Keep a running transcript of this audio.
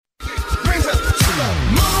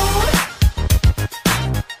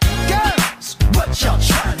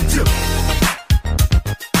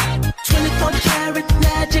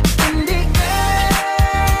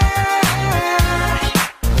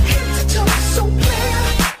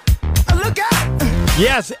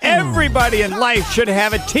Yes, everybody in life should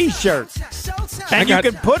have a T-shirt. And you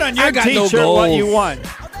can put on your T-shirt what you want.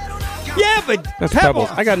 Yeah, but that's Pebbles.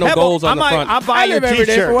 I got no goals on the front. I'll buy your T-shirt. Every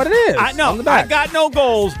day for what it is. I got no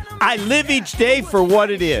goals. I live each day for what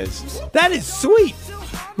it is. That is sweet.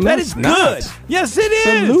 No, that is good. Yes, it is.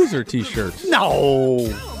 It's a loser T-shirt.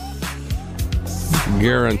 No.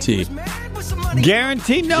 Guarantee.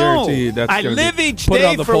 Guarantee? No. Guarantee I live each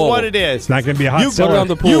day for what it is. It's not going to be a hot Put it on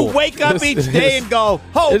the pool. You wake up each day and go,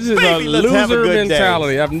 oh, this is baby, let's have a good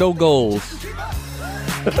mentality. day. I have no goals.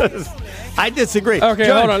 I disagree. Okay,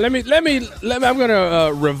 John, hold on. Let me. I'm going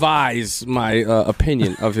to revise my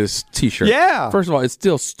opinion of his T-shirt. Yeah. First of all, it's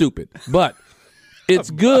still stupid, but it's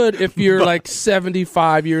good if you're like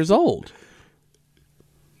 75 years old.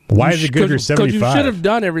 Why is it good if you're 75? Because you should have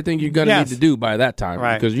done everything you're going to need to do by that time.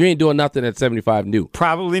 Right. Because you ain't doing nothing at 75 new.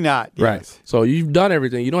 Probably not. Yes. Right. So you've done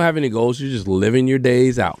everything. You don't have any goals. You're just living your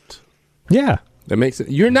days out. Yeah. That makes it.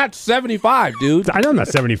 You're not 75, dude. I know I'm not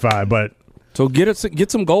 75, but. So get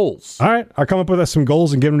some goals. All right. I'll come up with some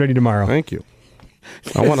goals and get them ready tomorrow. Thank you.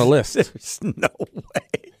 I want a list. There's no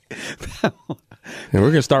way. And we're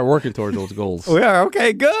going to start working towards those goals. We are.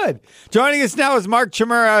 Okay, good. Joining us now is Mark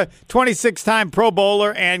Chmura, 26-time Pro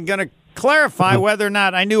Bowler, and going to clarify whether or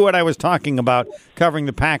not I knew what I was talking about covering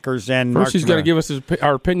the Packers. And first, he's going to give us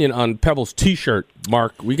our opinion on Pebble's T-shirt.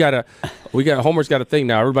 Mark, Homer's got a thing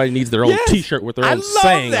now. Everybody needs their own T-shirt with their own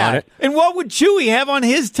saying on it. And what would Chewy have on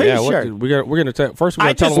his T-shirt? Yeah, we're going to first. We're I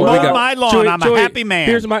going to tell just him what we mowed got. my lawn. I'm a happy man.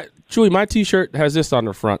 Here's my T-shirt has this on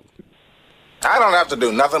the front. I don't have to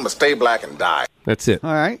do nothing but stay black and die. That's it.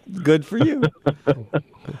 All right. Good for you.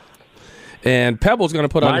 And Pebble's going to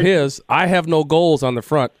put on his, I have no goals on the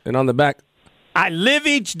front, and on the back, I live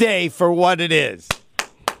each day for what it is.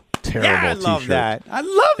 Terrible I T-shirt. love that. I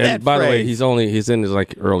love that. And by the way, he's in his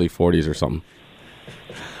like early 40s or something.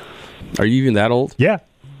 Are you even that old? Yeah.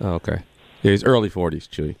 Oh, okay. Yeah, he's early 40s,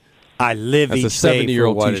 Chewy. I live That's each a day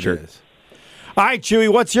 70-year-old for what T-shirt. it is. All right,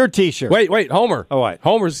 Chewy, what's your T-shirt? Wait, Homer. Oh, what?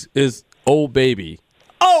 Homer's is "Oh Baby."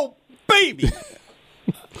 Oh, baby.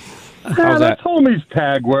 How's that? That's Homie's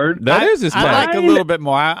tag word. That is his tag. I like a little bit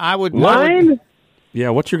more. I would. Mine? Yeah,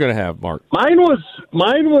 what you're going to have, Mark? Mine was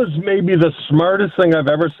maybe the smartest thing I've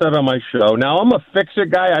ever said on my show. Now, I'm a fix-it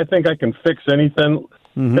guy. I think I can fix anything.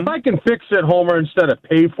 Mm-hmm. If I can fix it, Homer, instead of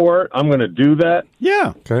pay for it, I'm going to do that.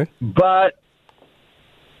 Yeah. Okay. But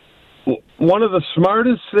one of the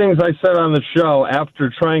smartest things I said on the show after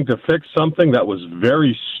trying to fix something that was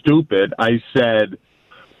very stupid, I said,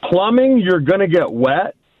 plumbing, you're going to get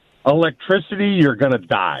wet. Electricity, you're going to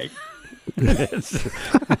die. I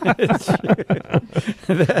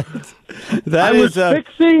was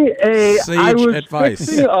fixing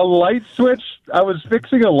a light switch. I was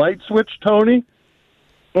fixing a light switch, Tony.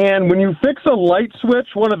 And when you fix a light switch,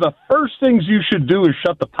 one of the first things you should do is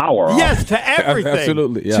shut the power off. Yes, to everything.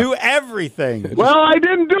 Absolutely, yeah. To everything. Well, I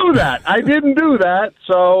didn't do that.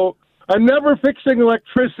 So I'm never fixing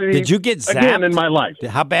electricity. Did you get zapped again in my life?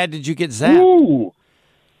 How bad did you get zapped? Ooh.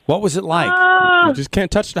 What was it like? You just can't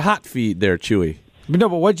touch the hot feed there, Chewy. No,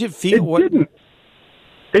 but what'd you feel?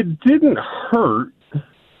 It didn't hurt.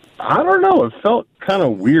 I don't know. It felt kind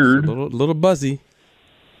of weird. A little buzzy.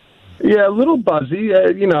 Yeah, a little buzzy. Hair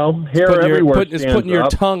everywhere. It's putting your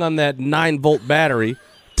tongue on that 9-volt battery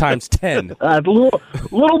times 10. A little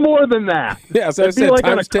more than that. Yeah, so it'd be like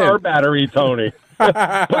on a 10. car battery, Tony.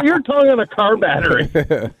 Put your tongue on a car battery.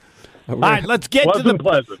 All right, let's get to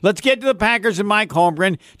the Packers and Mike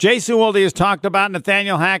Holmgren. Jason Wilde has talked about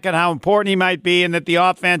Nathaniel Hackett, how important he might be, and that the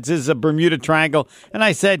offense is a Bermuda Triangle. And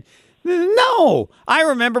I said, no. I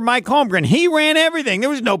remember Mike Holmgren. He ran everything. There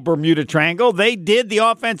was no Bermuda Triangle. They did the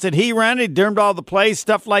offense that he ran. He turned all the plays,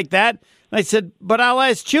 stuff like that. And I said, but I'll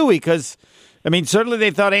ask Chewy because, certainly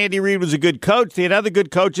they thought Andy Reid was a good coach. They had other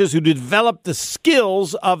good coaches who developed the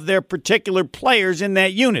skills of their particular players in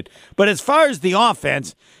that unit. But as far as the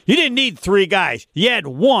offense, you didn't need 3 guys. You had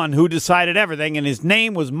one who decided everything, and his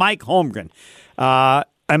name was Mike Holmgren.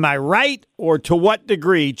 Am I right, or to what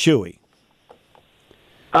degree, Chewy?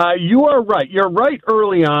 You are right. You're right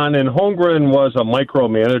early on, and Holmgren was a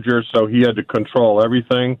micromanager, so he had to control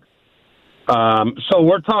everything. So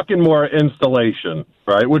we're talking more installation,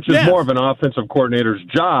 right, which is more of an offensive coordinator's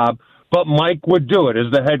job, but Mike would do it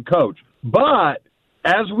as the head coach. But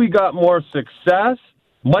as we got more success,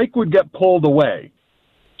 Mike would get pulled away.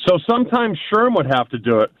 So sometimes Sherm would have to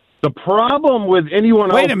do it. The problem with anyone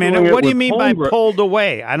else... Wait a minute. What do you mean by pulled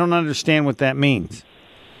away? I don't understand what that means.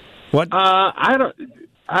 What? I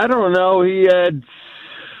don't know. He had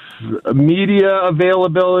media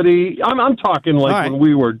availability. I'm talking like when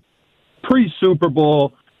we were pre-Super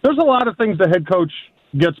Bowl. There's a lot of things the head coach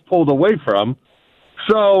gets pulled away from.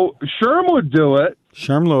 So Sherm would do it.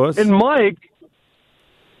 Sherm Lewis. And Mike,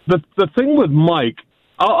 the thing with Mike,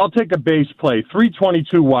 I'll take a base play.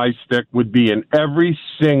 322 Y stick would be in every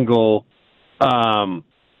single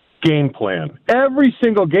game plan. Every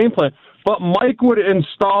single game plan. But Mike would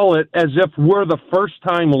install it as if we're the first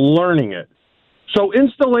time learning it. So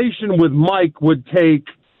installation with Mike would take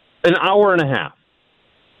an hour and a half.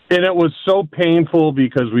 And it was so painful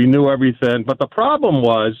because we knew everything. But the problem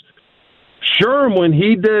was, Sherm, when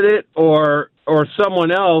he did it or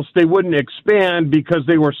someone else, they wouldn't expand because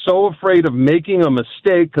they were so afraid of making a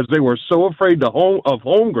mistake because they were so afraid of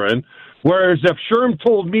Holmgren. Whereas if Sherm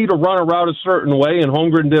told me to run a route a certain way and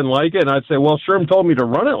Holmgren didn't like it, and I'd say, well, Sherm told me to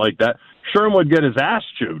run it like that, Sherm would get his ass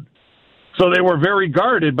chewed. So they were very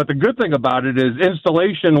guarded, but the good thing about it is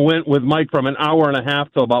installation went with Mike from an hour and a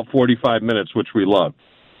half to about 45 minutes, which we loved.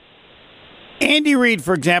 Andy Reid,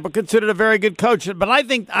 for example, considered a very good coach, but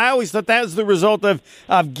I always thought that was the result of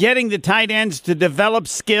getting the tight ends to develop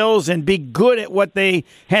skills and be good at what they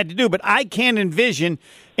had to do. But I can't envision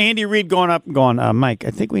Andy Reid going up and going, Mike,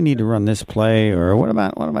 I think we need to run this play, or what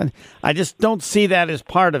about? I just don't see that as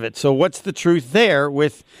part of it. So what's the truth there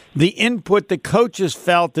with the input the coaches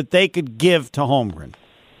felt that they could give to Holmgren?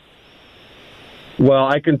 Well,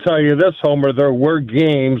 I can tell you this, Homer, there were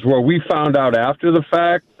games where we found out after the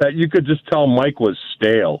fact that you could just tell Mike was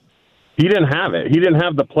stale. He didn't have it. He didn't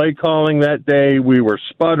have the play calling that day. We were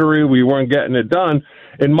sputtery. We weren't getting it done.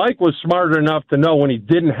 And Mike was smart enough to know when he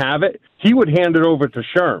didn't have it, he would hand it over to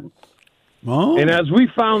Sherm. Oh. And as we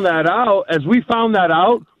found that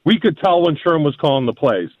out, we could tell when Sherm was calling the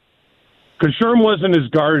plays. Because Sherm wasn't as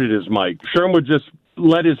guarded as Mike. Sherm would just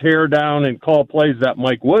let his hair down and call plays that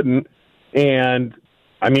Mike wouldn't. And,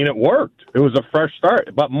 I mean, it worked. It was a fresh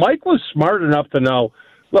start. But Mike was smart enough to know,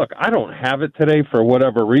 look, I don't have it today for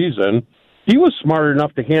whatever reason. He was smart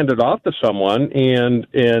enough to hand it off to someone, and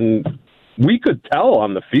we could tell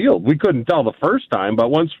on the field. We couldn't tell the first time, but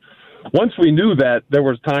once we knew that there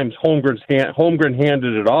was times Holmgren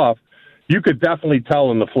handed it off, you could definitely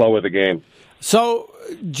tell in the flow of the game. So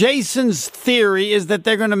Jason's theory is that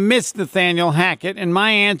they're going to miss Nathaniel Hackett, and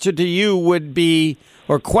my answer to you would be,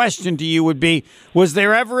 or question to you would be, was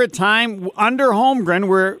there ever a time under Holmgren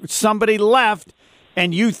where somebody left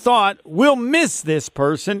and you thought, we'll miss this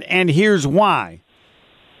person, and here's why?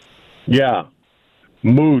 Yeah.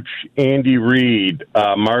 Mooch, Andy Reid,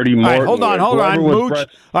 Marty Morton. All right, hold on, Mooch. All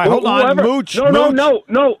right, hold on, Mooch.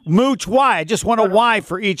 No. Mooch, why? I just want a why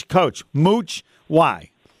for each coach. Mooch, why?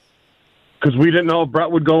 Because we didn't know if Brett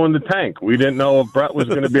would go in the tank. We didn't know if Brett was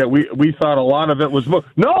going to be. We thought a lot of it was.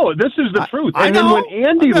 No, this is the truth. And then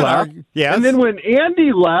when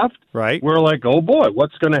Andy left, right, we're like, oh boy,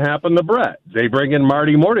 what's going to happen to Brett? They bring in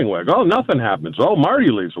Marty Morningweg. Oh, nothing happens. Oh, Marty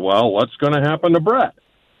leaves. Well, what's going to happen to Brett?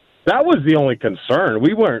 That was the only concern.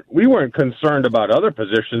 We weren't concerned about other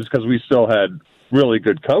positions because we still had really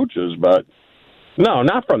good coaches, but. No,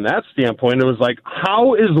 not from that standpoint. It was like,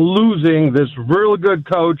 how is losing this really good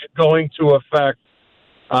coach going to affect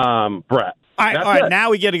Brett? All right, now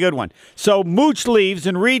we get a good one. So Mooch leaves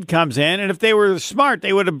and Reid comes in, and if they were smart,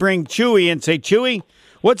 they would have bring Chewy and say, Chewy,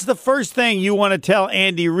 what's the first thing you want to tell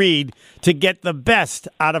Andy Reid to get the best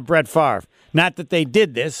out of Brett Favre? Not that they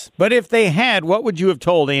did this, but if they had, what would you have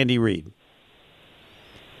told Andy Reid?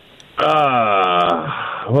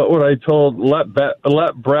 What would I told? Let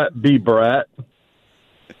Brett be Brett.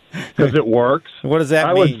 Because it works. What does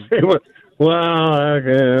that mean? He's going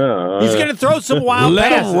to throw some wild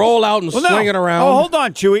passes. Let him roll out and swing it around. Oh, hold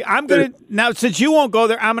on, Chewy. I'm going to now, since you won't go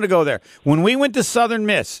there, I'm going to go there. When we went to Southern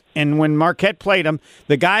Miss, and when Marquette played him,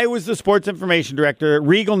 the guy who was the sports information director,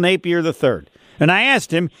 Regal Napier III. And I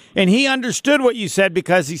asked him, and he understood what you said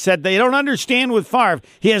because he said they don't understand with Favre.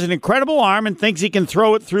 He has an incredible arm and thinks he can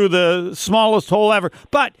throw it through the smallest hole ever.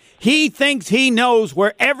 But he thinks he knows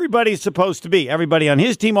where everybody's supposed to be. Everybody on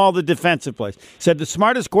his team, all the defensive plays. He said the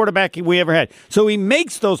smartest quarterback we ever had. So he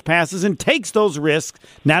makes those passes and takes those risks,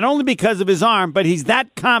 not only because of his arm, but he's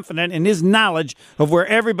that confident in his knowledge of where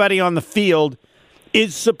everybody on the field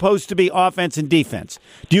is supposed to be, offense and defense.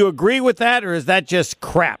 Do you agree with that, or is that just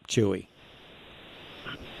crap, Chewy?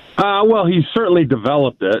 Well, he certainly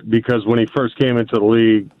developed it because when he first came into the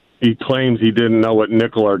league, he claims he didn't know what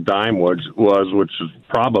nickel or dime was, which is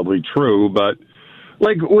probably true. But,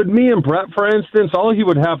 like, with me and Brett, for instance, all he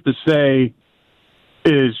would have to say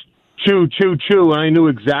is chew, chew, chew, and I knew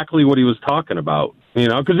exactly what he was talking about. You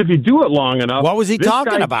know, because if you do it long enough... What was he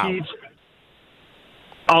talking about?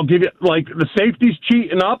 I'll give you, like, the safety's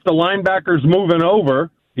cheating up, the linebacker's moving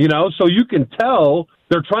over, you know, so you can tell...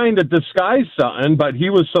 They're trying to disguise something, but he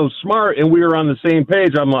was so smart and we were on the same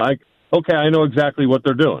page. I'm like, okay, I know exactly what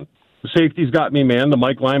they're doing. The safety's got me, man. The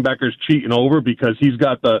Mike linebacker's cheating over because he's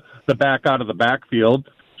got the back out of the backfield.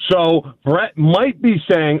 So Brett might be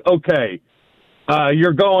saying, okay,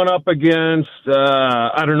 you're going up against,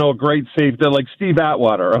 I don't know, a great safety like Steve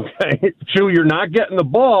Atwater, okay? Chew, you're not getting the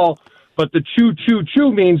ball, but the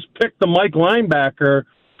chew means pick the Mike linebacker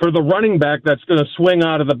for the running back that's going to swing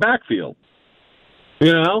out of the backfield.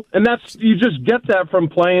 You know? And you just get that from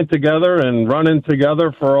playing together and running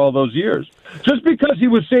together for all those years. Just because he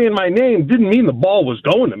was saying my name didn't mean the ball was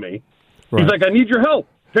going to me. Right. He's like, I need your help.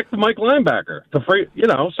 Pick the Mike linebacker to free, you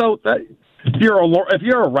know, so that if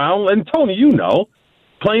you're around, and Tony, you know,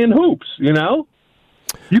 playing hoops, you know,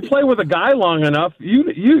 you play with a guy long enough, you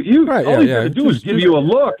right, all you got to do is give you a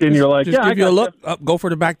look, and you're like, give you a look, go for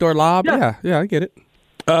the backdoor lob. Yeah, I get it.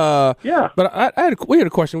 But we had a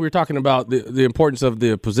question. We were talking about the importance of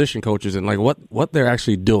the position coaches and like what they're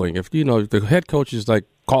actually doing. If you know, if the head coach is like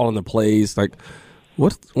calling the plays, like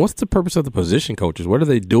what's the purpose of the position coaches? What are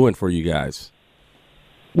they doing for you guys?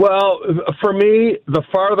 Well, for me, the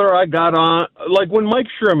farther I got on, like when Mike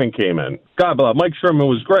Sherman came in, God bless, Mike Sherman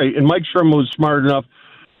was great, and Mike Sherman was smart enough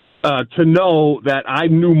to know that I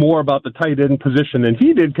knew more about the tight end position than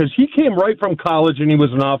he did because he came right from college and he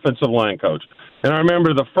was an offensive line coach. And I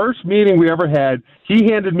remember the first meeting we ever had, he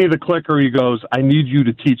handed me the clicker. He goes, I need you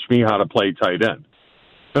to teach me how to play tight end.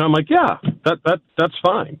 And I'm like, yeah, that's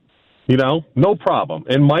fine. You know, no problem.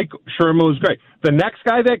 And Mike Sherman was great. The next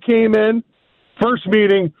guy that came in, first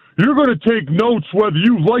meeting, you're going to take notes whether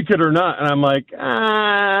you like it or not. And I'm like,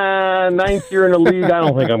 ninth year in the league, I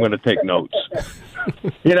don't think I'm going to take notes.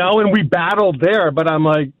 You know, and we battled there, but I'm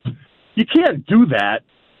like, you can't do that.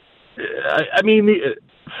 I mean,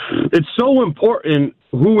 it's so important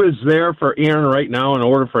who is there for Aaron right now in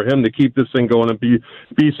order for him to keep this thing going and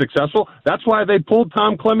be successful. That's why they pulled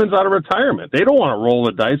Tom Clemens out of retirement. They don't want to roll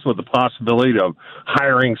the dice with the possibility of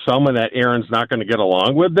hiring someone that Aaron's not going to get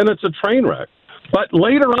along with. Then it's a train wreck. But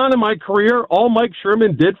later on in my career, all Mike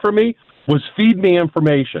Sherman did for me was feed me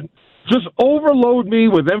information. Just overload me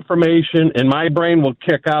with information, and my brain will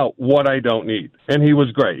kick out what I don't need. And he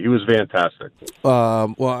was great. He was fantastic.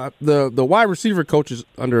 Well, the wide receiver coach is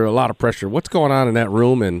under a lot of pressure. What's going on in that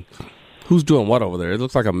room, and who's doing what over there? It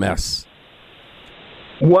looks like a mess.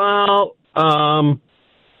 Well,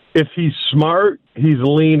 if he's smart, he's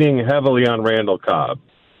leaning heavily on Randall Cobb.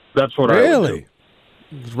 That's what I would do.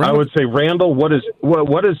 I would say, Randall, what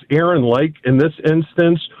is Aaron like in this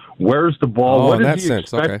instance? Where's the ball? What is he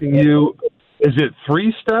expecting you? Is it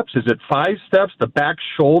 3 steps? Is it 5 steps? The back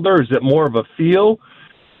shoulder? Is it more of a feel?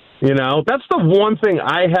 You know, that's the one thing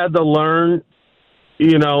I had to learn,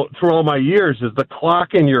 you know, through all my years is the clock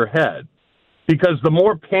in your head. Because the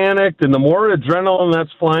more panicked and the more adrenaline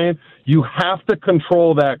that's flying, you have to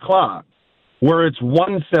control that clock. Where it's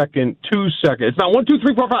 1 second, 2 seconds. It's not 1, 2,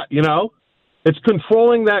 3, 4, 5, you know? It's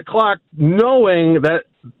controlling that clock, knowing that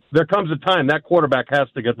there comes a time that quarterback has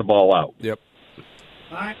to get the ball out. Yep.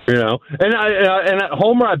 You know, and at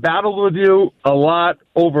Homer, I battled with you a lot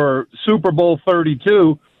over Super Bowl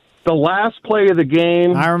 32. The last play of the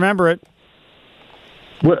game, I remember it,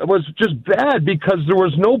 was just bad because there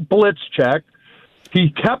was no blitz check.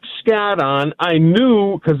 He kept scat on. I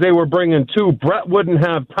knew because they were bringing 2. Brett wouldn't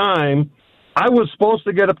have time. I was supposed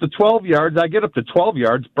to get up to 12 yards. I get up to 12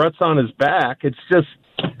 yards. Brett's on his back. It's just,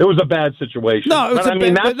 it was a bad situation. No, it was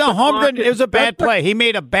Holmgren. It was a bad play. He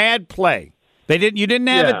made a bad play. You didn't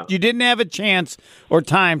have a chance or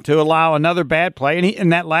time to allow another bad play. And in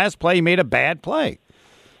that last play, he made a bad play.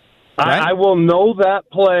 Right? I will know that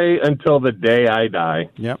play until the day I die.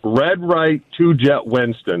 Yep. Red right, 2-jet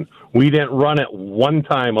Winston. We didn't run it one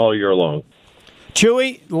time all year long.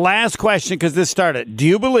 Chewy, last question because this started. Do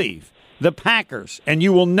you believe the Packers, and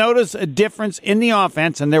you will notice a difference in the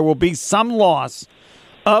offense, and there will be some loss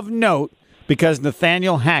of note because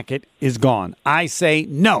Nathaniel Hackett is gone? I say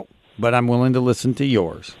no, but I'm willing to listen to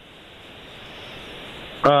yours.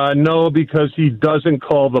 No, because he doesn't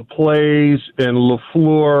call the plays, and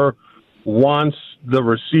LaFleur wants the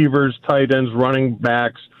receivers, tight ends, running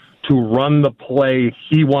backs to run the play.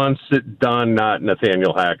 He wants it done, not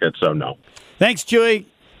Nathaniel Hackett, so no. Thanks, Chewy.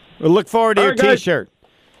 We'll look forward to your T-shirt.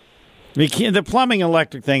 The plumbing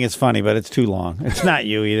electric thing is funny, but it's too long. It's not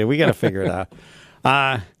you either. We got to figure it out.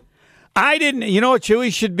 I didn't. You know what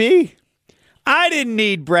Chewy should be? I didn't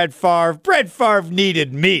need Brett Favre. Brett Favre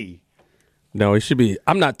needed me. No, he should be.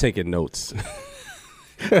 I'm not taking notes.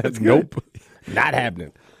 That's nope. Not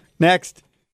happening. Next.